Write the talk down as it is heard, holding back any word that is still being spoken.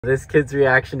This kid's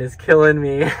reaction is killing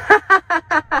me.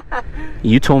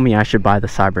 You told me I should buy the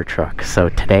Cybertruck, so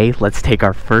today let's take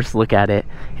our first look at it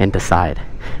and decide.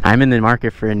 I'm in the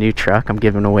market for a new truck. I'm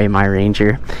giving away my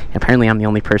Ranger. Apparently I'm the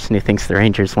only person who thinks the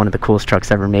Ranger is one of the coolest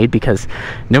trucks ever made because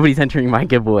nobody's entering my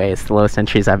giveaway. It's the lowest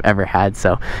entries I've ever had,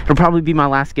 so it'll probably be my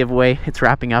last giveaway. It's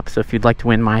wrapping up, so if you'd like to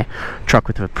win my truck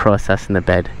with a Pro SS in the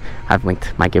bed, I've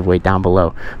linked my giveaway down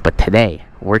below. But today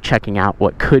we're checking out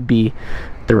what could be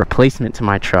the replacement to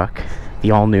my truck,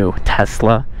 the all-new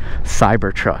Tesla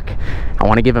Cybertruck. I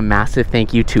want to give a massive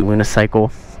thank you to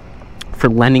Unicycle for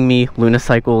lending me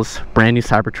Unicycle's brand new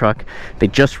Cybertruck. They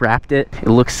just wrapped it. It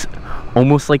looks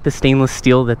almost like the stainless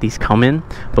steel that these come in,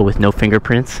 but with no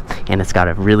fingerprints, and it's got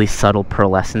a really subtle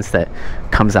pearlescence that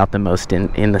comes out the most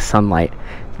in the sunlight.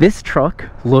 This truck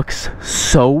looks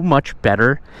so much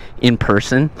better in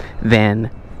person than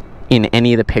in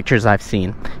any of the pictures I've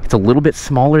seen. It's a little bit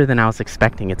smaller than I was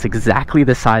expecting. It's exactly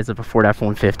the size of a Ford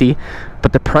F-150,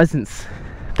 but the presence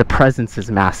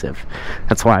is massive.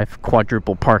 That's why I've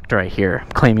quadruple parked right here,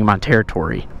 claiming my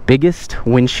territory. Biggest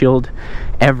windshield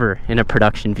ever in a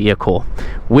production vehicle,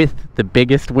 with the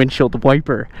biggest windshield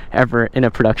wiper ever in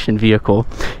a production vehicle.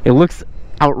 It looks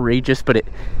outrageous, but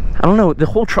I don't know, the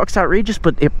whole truck's outrageous,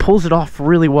 but it pulls it off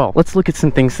really well. Let's look at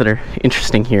some things that are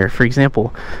interesting here. For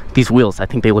example, these wheels, I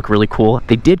think they look really cool.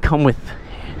 They did come with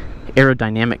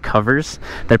aerodynamic covers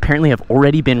that apparently have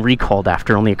already been recalled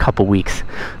after only a couple weeks,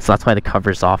 so that's why the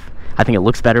cover's off. I think it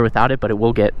looks better without it, but it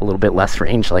will get a little bit less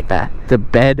range like that. The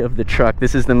bed of the truck,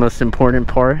 this is the most important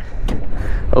part.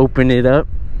 Open it up.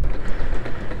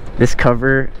 This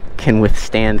cover can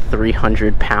withstand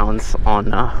 300 pounds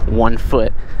on 1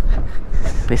 foot.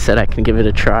 They said I can give it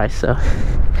a try, so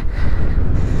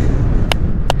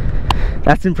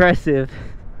that's impressive.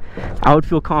 I would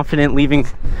feel confident leaving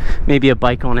maybe a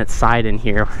bike on its side in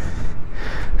here.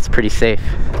 It's pretty safe.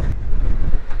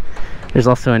 There's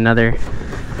also another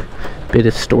bit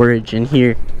of storage in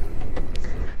here.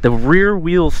 The rear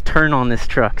wheels turn on this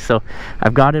truck, so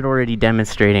I've got it already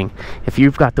demonstrating. If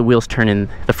you've got the wheels turning,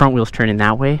 the front wheels turning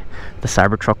that way, the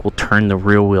Cybertruck will turn the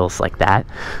rear wheels like that.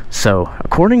 So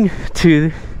according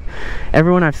to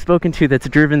everyone I've spoken to that's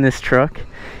driven this truck,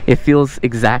 it feels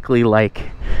exactly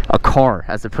like a car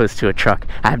as opposed to a truck.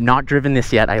 I have not driven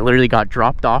this yet. I literally got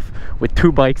dropped off with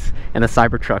 2 bikes and a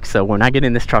Cybertruck, so when I get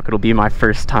in this truck, it'll be my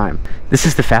first time. This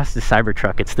is the fastest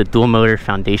Cybertruck. It's the dual motor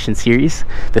Foundation series.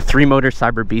 The 3-motor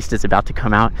Cyberbeast is about to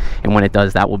come out, and when it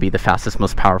does, that will be the fastest,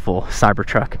 most powerful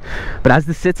Cybertruck. But as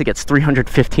this sits, it gets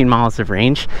 315 miles of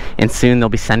range, and soon they'll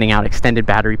be sending out extended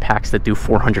battery packs that do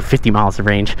 450 miles of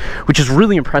range, which is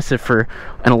really impressive for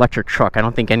an electric truck. I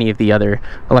don't think any of the other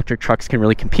electric trucks can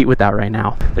really compete with that right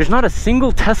now. There's not a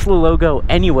single Tesla logo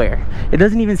anywhere. It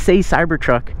doesn't even say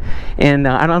Cybertruck, and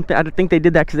I don't think they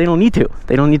did that because they don't need to.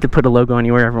 They don't need to put a logo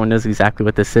anywhere. Everyone knows exactly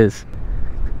what this is.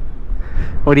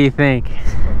 What do you think?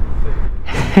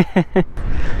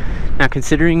 Now,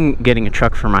 considering getting a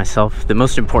truck for myself, the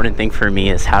most important thing for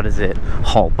me is how does it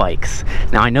haul bikes.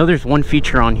 Now, I know there's one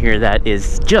feature on here that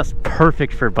is just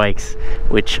perfect for bikes,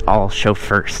 which I'll show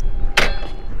first.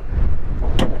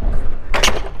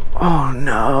 Oh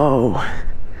no,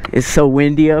 it's so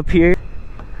windy up here.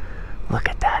 Look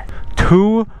at that.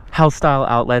 2 house style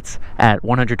outlets at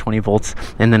 120 volts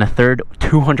and then a third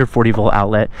 240 volt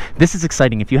outlet. This is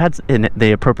exciting. If you had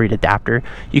the appropriate adapter,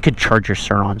 you could charge your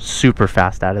surron super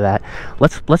fast out of that.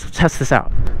 Let's test this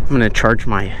out. I'm gonna charge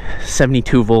my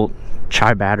 72 volt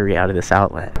chai battery out of this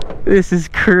outlet. This is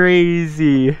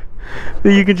crazy.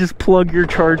 You can just plug your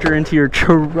charger into your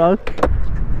truck.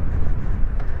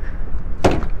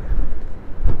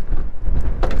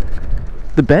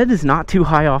 The bed is not too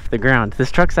high off the ground.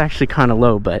 This truck's actually kind of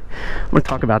low, but I'm going to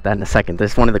talk about that in a second.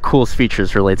 That's one of the coolest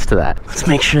features relates to that. Let's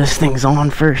make sure this thing's on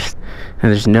first. And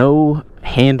there's no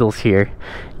handles here.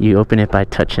 You open it by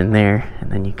touching there, and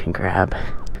then you can grab.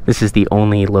 This is the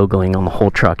only logoing on the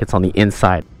whole truck. It's on the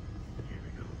inside.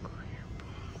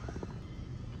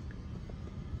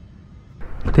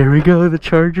 There we go. The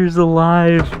charger's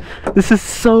alive. This is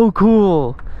so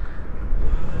cool.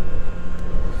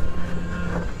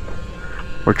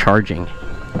 We're charging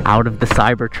out of the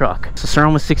Cybertruck. So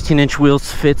surround with 16-inch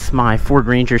wheels fits my Ford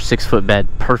Ranger 6-foot bed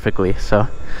perfectly. So,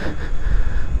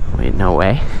 wait, no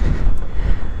way.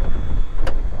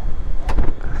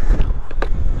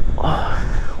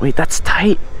 Oh, wait, that's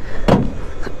tight.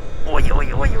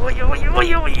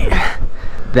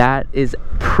 That is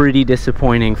pretty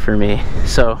disappointing for me.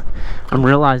 So, I'm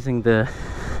realizing the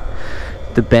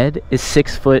bed is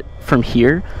 6 foot from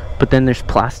here, but then there's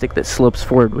plastic that slopes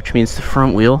forward, which means the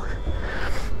front wheel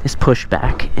is pushed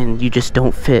back and you just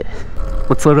don't fit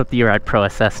Let's load up the Ride Pro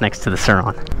SS next to the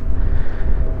Surron.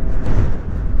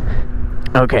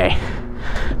 Okay,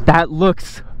 that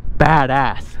looks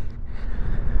badass.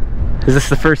 Is this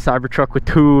the first Cybertruck with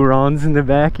 2 Rons in the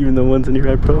back, even though one's in your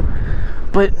Ride Pro?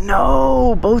 But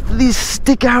no, both of these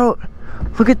stick out.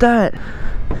 Look at that.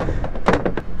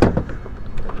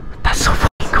 That's so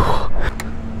fucking cool.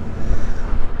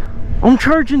 I'm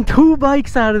charging 2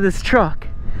 bikes out of this truck.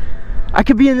 I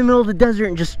could be in the middle of the desert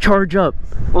and just charge up.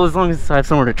 Well, as long as I have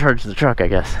somewhere to charge the truck, I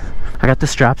guess. I got the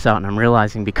straps out and I'm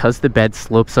realizing because the bed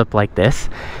slopes up like this,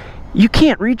 you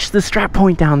can't reach the strap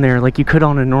point down there like you could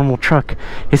on a normal truck.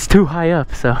 It's too high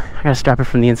up, so I gotta strap it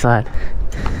from the inside.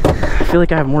 I feel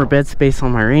like I have more bed space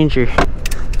on my Ranger.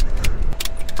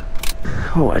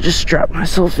 Oh, I just strapped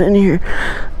myself in here.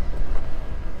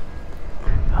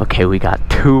 Okay, we got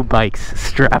 2 bikes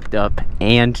strapped up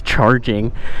and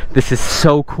charging. This is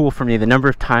so cool for me. The number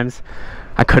of times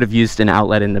I could have used an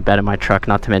outlet in the bed of my truck,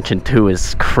 not to mention 2,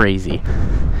 is crazy.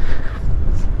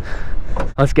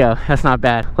 Let's go. That's not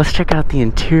bad. Let's check out the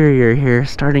interior here,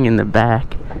 starting in the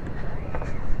back.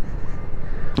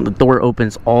 The door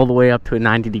opens all the way up to a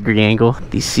 90-degree angle.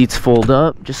 These seats fold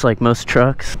up, just like most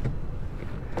trucks.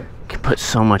 You can put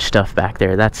so much stuff back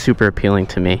there. That's super appealing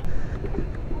to me.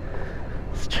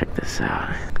 Let's check this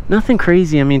out. Nothing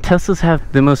crazy. I mean, Teslas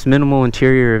have the most minimal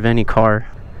interior of any car.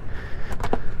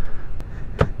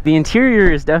 The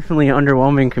interior is definitely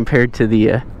underwhelming compared to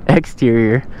the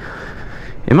exterior.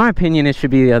 In my opinion, it should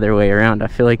be the other way around. I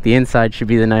feel like the inside should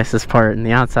be the nicest part and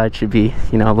the outside should be,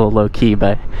 you know, a little low-key,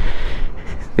 but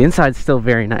the inside's still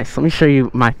very nice. Let me show you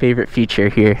my favorite feature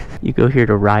here. You go here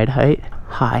to ride height,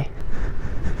 high.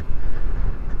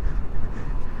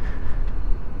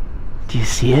 Do you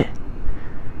see it?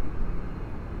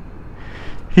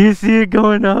 You see it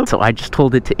going up? So I just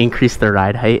told it to increase the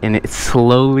ride height and it's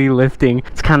slowly lifting.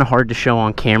 It's kind of hard to show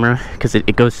on camera because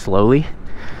it goes slowly,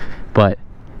 but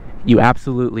you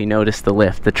absolutely notice the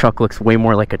lift. The truck looks way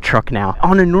more like a truck now.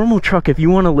 On a normal truck, if you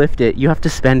want to lift it, you have to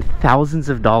spend thousands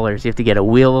of dollars. You have to get a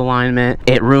wheel alignment.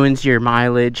 It ruins your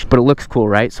mileage, but it looks cool,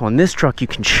 right? So on this truck, you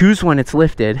can choose when it's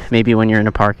lifted, maybe when you're in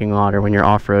a parking lot or when you're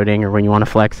off-roading or when you want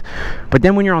to flex. But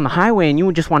then when you're on the highway and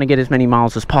you just want to get as many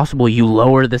miles as possible, you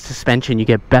lower the suspension, you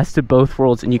get best of both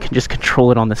worlds, and you can just control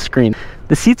it on the screen.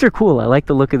 The seats are cool. I like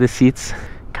the look of the seats.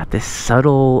 Got this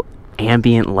subtle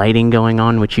ambient lighting going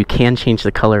on, which you can change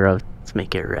the color of. Let's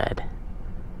make it red.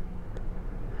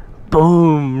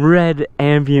 Boom, red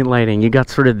ambient lighting. You got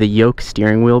sort of the yoke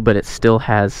steering wheel, but it still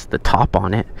has the top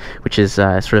on it, which is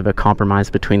sort of a compromise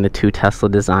between the 2 Tesla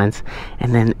designs.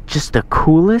 And then just the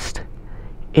coolest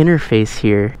interface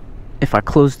here. If I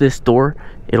close this door,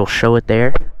 it'll show it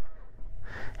there.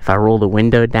 If I roll the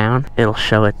window down, it'll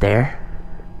show it there.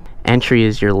 Entry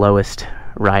is your lowest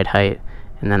ride height,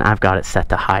 and then I've got it set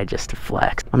to high just to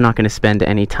flex. I'm not going to spend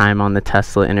any time on the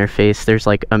Tesla interface. There's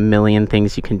like a million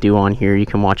things you can do on here. You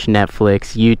can watch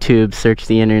Netflix, YouTube, search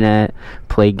the internet,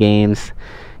 play games.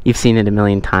 You've seen it a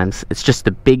million times. It's just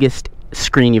the biggest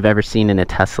screen you've ever seen in a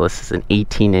Tesla. This is an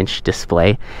 18-inch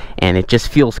display, and it just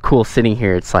feels cool sitting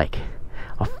here. It's like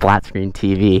a flat screen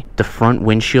TV. The front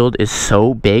windshield is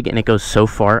so big and it goes so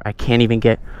far, I can't even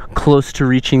get close to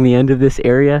reaching the end of this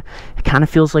area. It kind of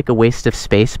feels like a waste of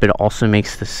space, but it also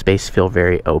makes the space feel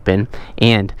very open,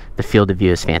 and the field of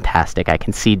view is fantastic. I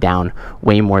can see down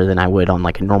way more than I would on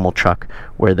like a normal truck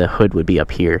where the hood would be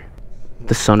up here.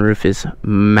 The sunroof is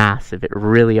massive. It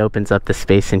really opens up the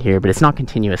space in here, but it's not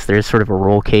continuous. There is sort of a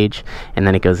roll cage, and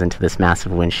then it goes into this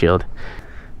massive windshield.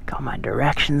 Got my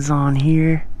directions on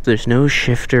here. There's no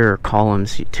shifter or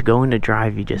columns. To go into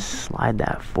drive, you just slide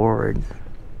that forward.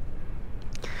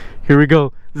 Here we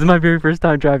go. This is my very first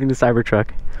time driving the Cybertruck.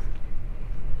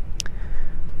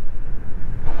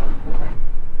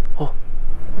 Oh.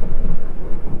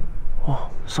 Oh,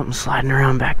 something's sliding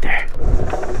around back there.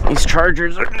 These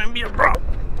chargers are gonna be a problem.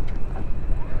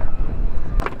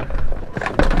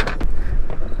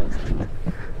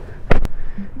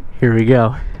 Here we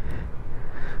go.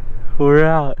 We're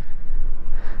out.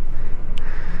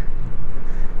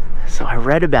 So I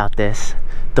read about this.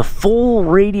 The full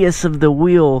radius of the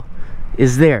wheel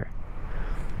is there.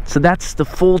 So that's the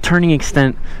full turning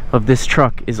extent of this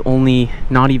truck, is only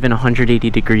not even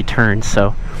 180-degree turn.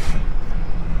 So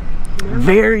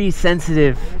very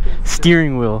sensitive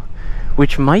steering wheel,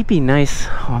 which might be nice.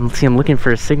 Oh, let's see, I'm looking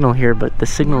for a signal here, but the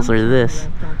signals are this.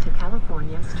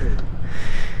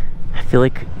 I feel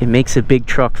like it makes a big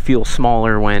truck feel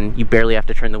smaller when you barely have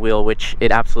to turn the wheel, which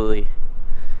it absolutely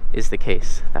is the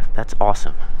case. That's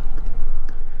awesome.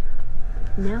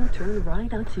 Now turn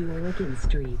right onto Oregon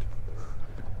Street.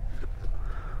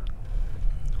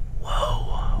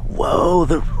 Whoa, Whoa,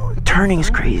 the turning is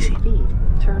crazy.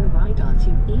 Turn right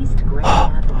onto East Grand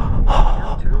Avenue.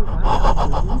 Now turn right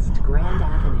onto East Grand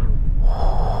Avenue.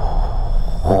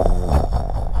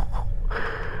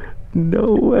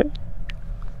 No way.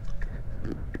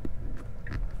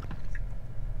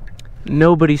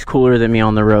 Nobody's cooler than me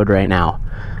on the road right now.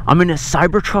 I'm in a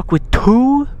Cybertruck with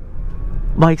 2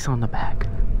 bikes on the back.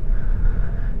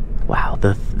 Wow,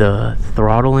 the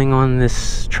throttling on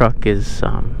this truck is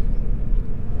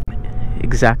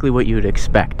exactly what you would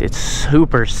expect. It's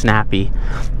super snappy.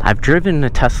 I've driven a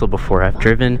Tesla before. I've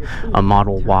driven a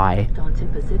Model Y.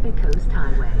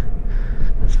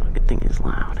 This fucking thing is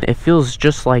loud. It feels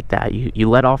just like that. You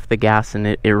let off the gas and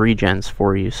it regens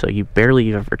for you, so you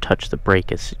barely ever touch the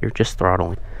brake. You're just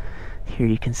throttling. Here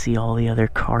you can see all the other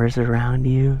cars around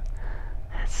you.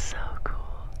 That's so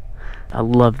cool. I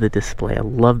love the display. I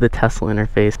love the Tesla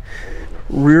interface.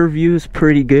 Rear view is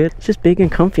pretty good. It's just big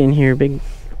and comfy in here. Big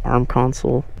ARM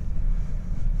console.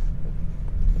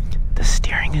 The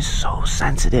steering is so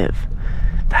sensitive.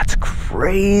 That's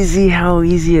crazy how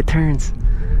easy it turns.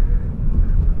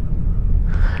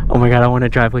 Oh my god, I want to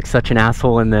drive like such an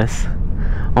asshole in this.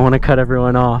 I want to cut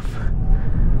everyone off.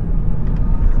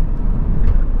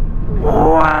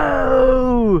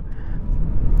 Whoa!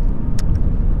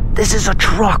 This is a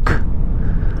truck.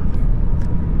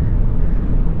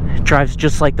 It drives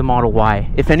just like the Model Y.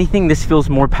 If anything, this feels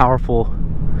more powerful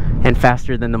and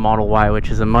faster than the Model Y, which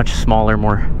is a much smaller,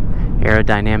 more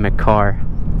aerodynamic car.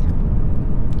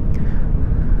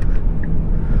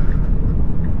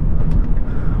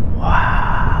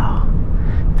 Wow.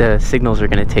 The signals are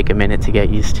going to take a minute to get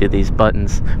used to, these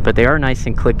buttons, but they are nice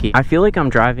and clicky. I feel like I'm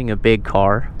driving a big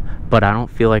car, but I don't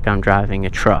feel like I'm driving a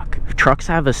truck. Trucks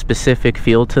have a specific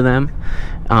feel to them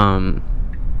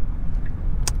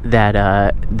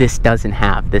that this doesn't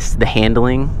have. The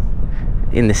handling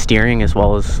in the steering as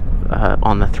well as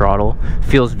on the throttle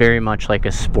feels very much like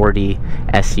a sporty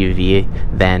SUV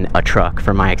than a truck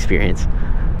from my experience.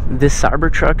 The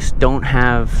Cybertrucks don't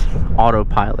have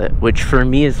autopilot, which for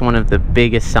me is one of the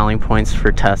biggest selling points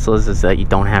for Teslas, is that you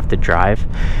don't have to drive,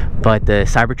 but the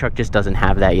Cybertruck just doesn't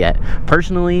have that yet.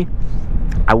 Personally,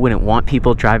 I wouldn't want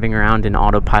people driving around in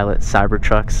autopilot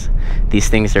Cybertrucks. These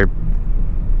things are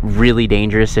really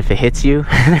dangerous if it hits you.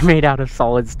 They're made out of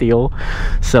solid steel,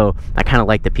 so I kind of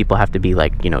like that people have to be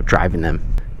like, you know, driving them.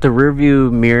 The rear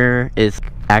view mirror is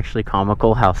actually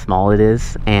comical how small it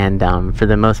is, and for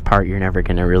the most part you're never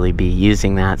going to really be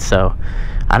using that, so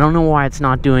I don't know why it's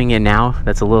not doing it now.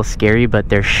 That's a little scary, but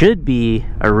there should be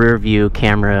a rear view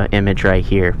camera image right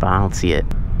here, but I don't see it.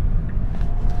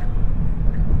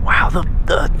 Wow,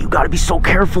 you gotta be so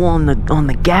careful on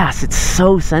the gas. It's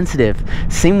so sensitive.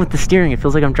 Same with the steering. It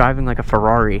feels like I'm driving like a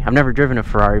Ferrari. I've never driven a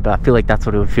Ferrari, but I feel like that's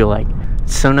what it would feel like.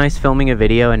 It's so nice filming a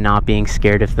video and not being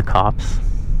scared of the cops.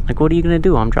 Like, what are you gonna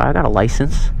do? I got a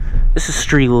license. This is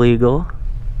street legal.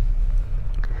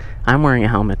 I'm wearing a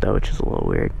helmet though, which is a little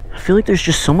weird. I feel like there's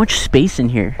just so much space in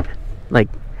here. Like,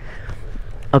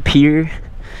 up here,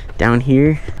 down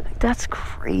here. That's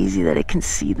crazy that it can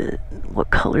see what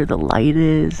color the light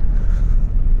is.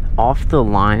 Off the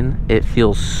line, it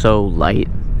feels so light.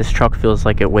 This truck feels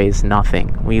like it weighs nothing.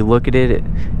 When you look at it, it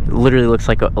literally looks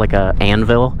like a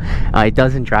anvil. It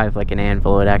doesn't drive like an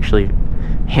anvil. It actually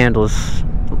handles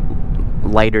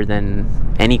lighter than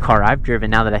any car I've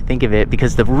driven, now that I think of it,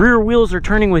 because the rear wheels are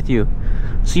turning with you,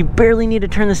 so you barely need to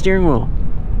turn the steering wheel.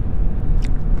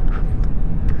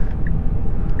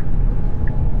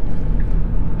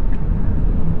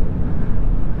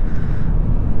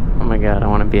 Oh my god, I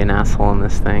want to be an asshole in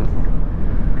this thing.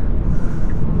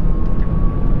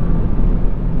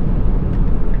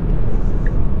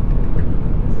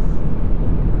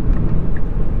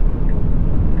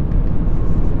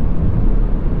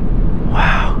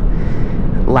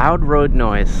 Loud road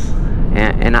noise,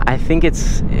 and I think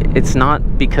it's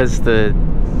not because the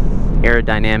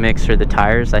aerodynamics or the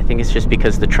tires. I think it's just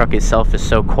because the truck itself is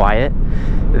so quiet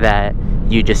that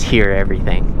you just hear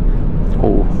everything.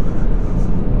 Oh.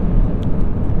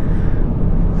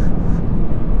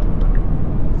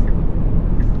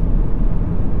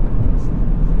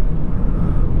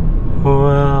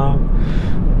 Wow.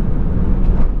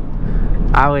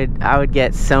 I would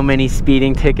get so many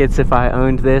speeding tickets if I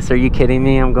owned this. Are you kidding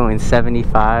me? I'm going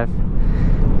 75,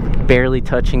 barely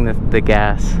touching the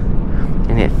gas,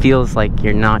 and it feels like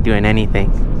you're not doing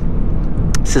anything.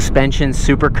 Suspension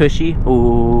super cushy.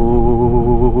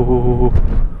 Ooh.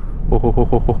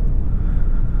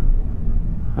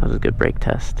 That was a good brake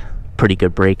test. Pretty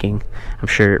good braking. I'm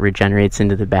sure it regenerates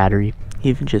into the battery.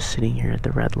 Even just sitting here at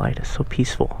the red light is so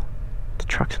peaceful. The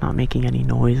truck's not making any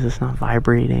noise, it's not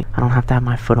vibrating. I don't have to have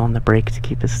my foot on the brake to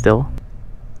keep it still.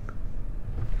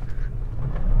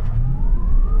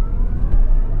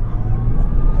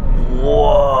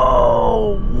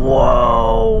 Whoa,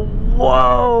 whoa,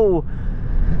 whoa.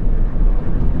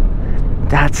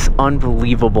 That's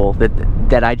unbelievable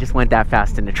that I just went that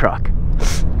fast in the truck.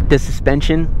 The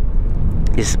suspension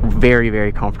is very,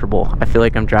 very comfortable. I feel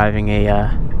like I'm driving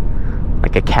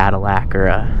like a Cadillac or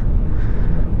a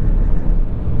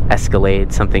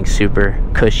Escalade, something super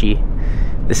cushy.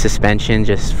 The suspension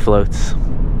just floats.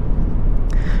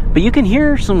 But you can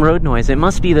hear some road noise. It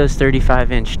must be those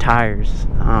 35-inch tires.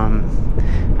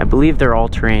 I believe they're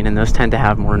all-terrain, and those tend to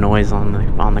have more noise on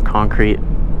the concrete.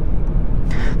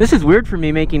 This is weird for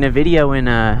me making a video in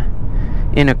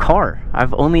a car.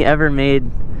 I've only ever made.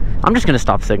 I'm just gonna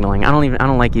stop signaling. I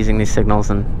don't like using these signals,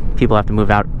 and people have to move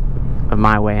out of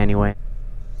my way anyway.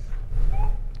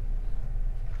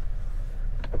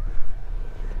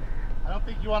 I don't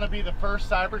think you want to be the first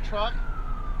Cybertruck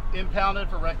impounded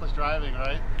for reckless driving,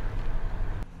 right?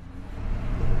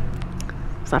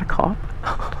 Is that a cop?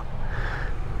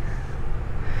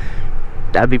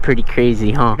 That'd be pretty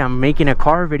crazy, huh? I'm making a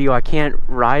car video. I can't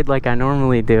ride like I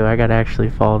normally do. I gotta actually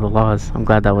follow the laws. I'm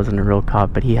glad that wasn't a real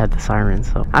cop, but he had the siren,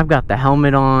 so. I've got the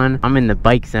helmet on. I'm in the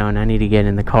bike zone. I need to get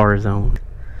in the car zone.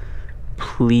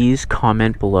 Please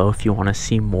comment below if you want to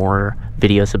see more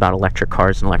videos about electric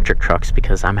cars and electric trucks,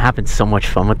 because I'm having so much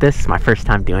fun with this. It's my first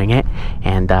time doing it,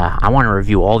 and I want to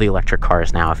review all the electric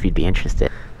cars now if you'd be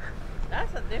interested.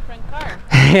 That's a different car.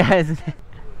 Yeah, isn't it?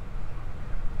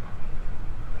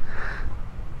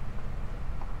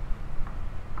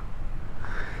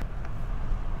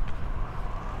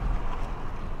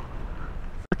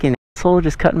 Fucking asshole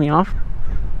just cutting me off.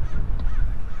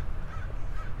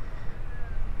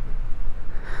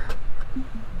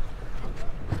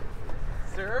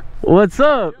 Sir? What's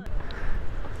up?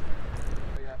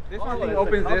 This one thing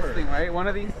opens this thing, right? One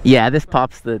of these? Yeah, this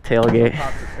pops the tailgate.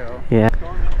 Pops the tail. Yeah.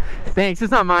 Thanks,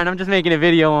 it's not mine. I'm just making a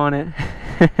video on it.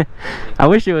 I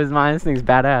wish it was mine. This thing's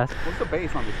badass. What's the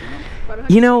base on this,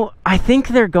 You know, I think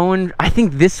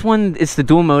this one is the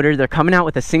dual motor. They're coming out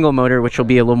with a single motor, which will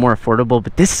be a little more affordable,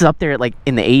 but this is up there like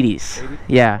in the 80s. 80s?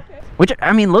 Yeah. Okay. Which,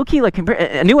 I mean, low-key, like,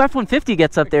 a new F-150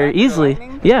 gets up there easily.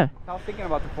 Yeah. I was thinking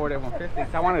about the Ford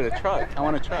F-150. I wanted a truck. I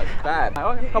want a truck. Bad.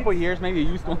 A couple years, maybe a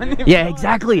used one. Yeah,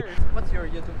 exactly. What's your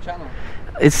YouTube channel?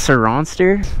 It's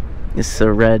Surronster. It's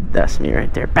the red. That's me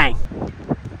right there. Bang.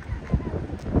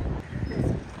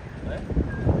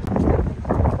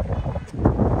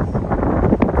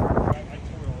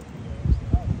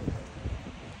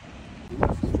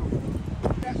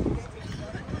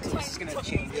 This is gonna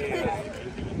change it.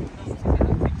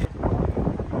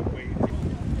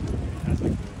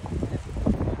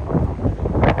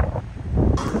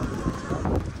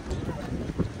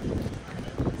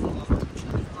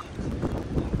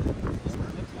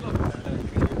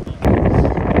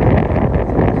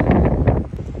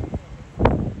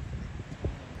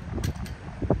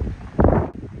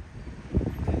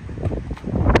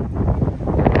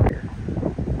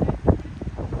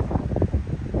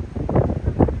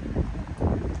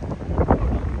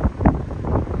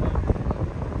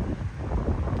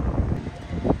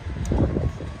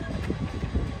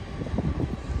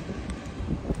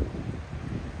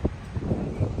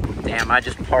 Damn, I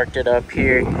just parked it up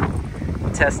here,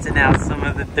 testing out some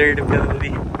of the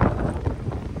dirtability.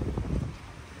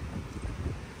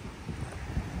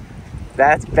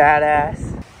 That's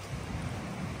badass.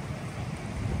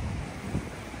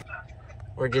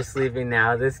 We're just leaving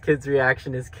now. This kid's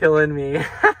reaction is killing me.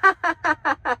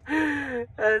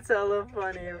 That's hella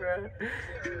funny, bro.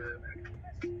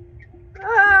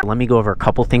 Let me go over a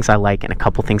couple things I like and a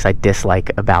couple things I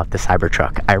dislike about the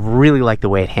Cybertruck. I really like the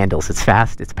way it handles. It's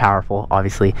fast, it's powerful,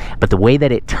 obviously, but the way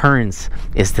that it turns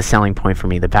is the selling point for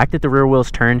me. The fact that the rear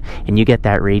wheels turn and you get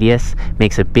that radius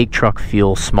makes a big truck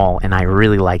feel small, and I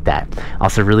really like that. I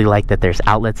also really like that there's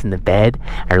outlets in the bed.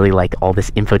 I really like all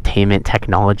this infotainment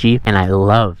technology, and I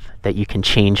love that you can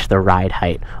change the ride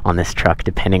height on this truck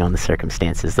depending on the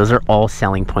circumstances. Those are all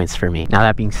selling points for me. Now,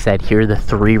 that being said, here are the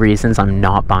 3 reasons I'm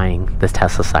not buying the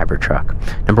Tesla Cybertruck.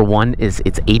 Number 1 is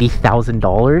it's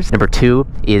 $80,000. Number 2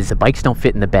 is the bikes don't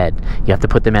fit in the bed. You have to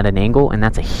put them at an angle, and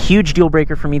that's a huge deal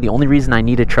breaker for me. The only reason I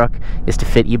need a truck is to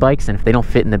fit e-bikes, and if they don't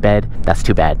fit in the bed, that's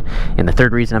too bad. And the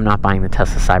 3rd reason I'm not buying the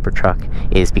Tesla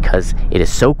Cybertruck is because it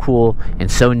is so cool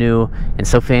and so new and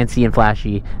so fancy and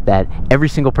flashy that every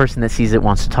single person that sees it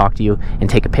wants to talk to you and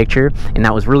take a picture, and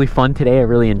that was really fun today. I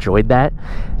really enjoyed that,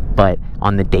 but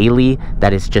on the daily,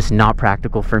 that is just not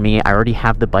practical for me. I already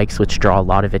have the bikes which draw a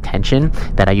lot of attention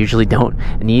that I usually don't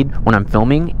need when I'm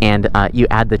filming, and you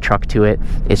add the truck to it,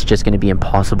 it's just going to be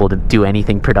impossible to do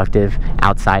anything productive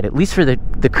outside, at least for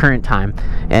the current time.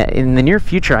 In the near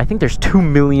future, I think there's 2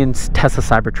 million Tesla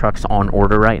Cybertrucks on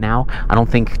order right now. I don't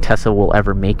think Tesla will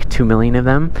ever make 2 million of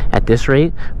them at this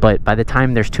rate, but by the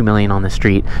time there's 2 million on the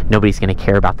street, nobody's going to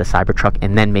care about the Cybertruck,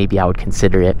 and then maybe I would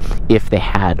consider it if they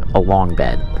had a long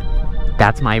bed.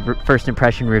 That's my first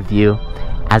impression review.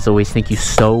 As always, thank you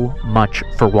so much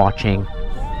for watching.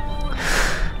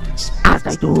 As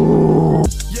I do.